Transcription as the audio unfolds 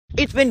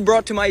It's been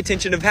brought to my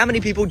attention of how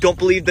many people don't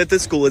believe that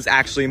this school is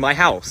actually my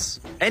house.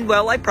 And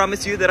well, I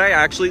promise you that I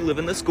actually live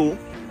in the school.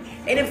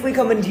 And if we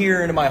come in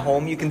here into my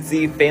home, you can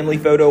see family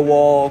photo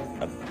wall,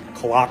 a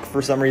clock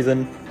for some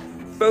reason,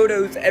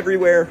 photos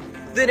everywhere.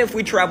 Then if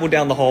we travel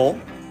down the hall,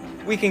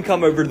 we can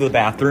come over to the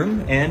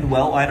bathroom, and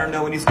well, I don't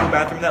know any school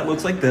bathroom that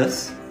looks like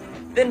this.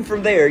 Then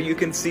from there, you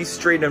can see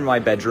straight in my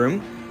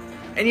bedroom.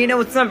 And you know,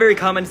 it's not very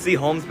common to see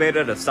homes made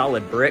out of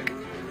solid brick.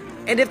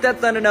 And if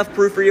that's not enough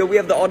proof for you, we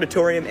have the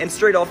auditorium, and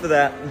straight off of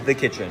that, the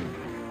kitchen.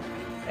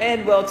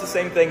 And well, it's the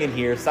same thing in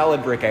here,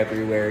 solid brick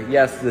everywhere.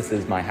 Yes, this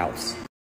is my house.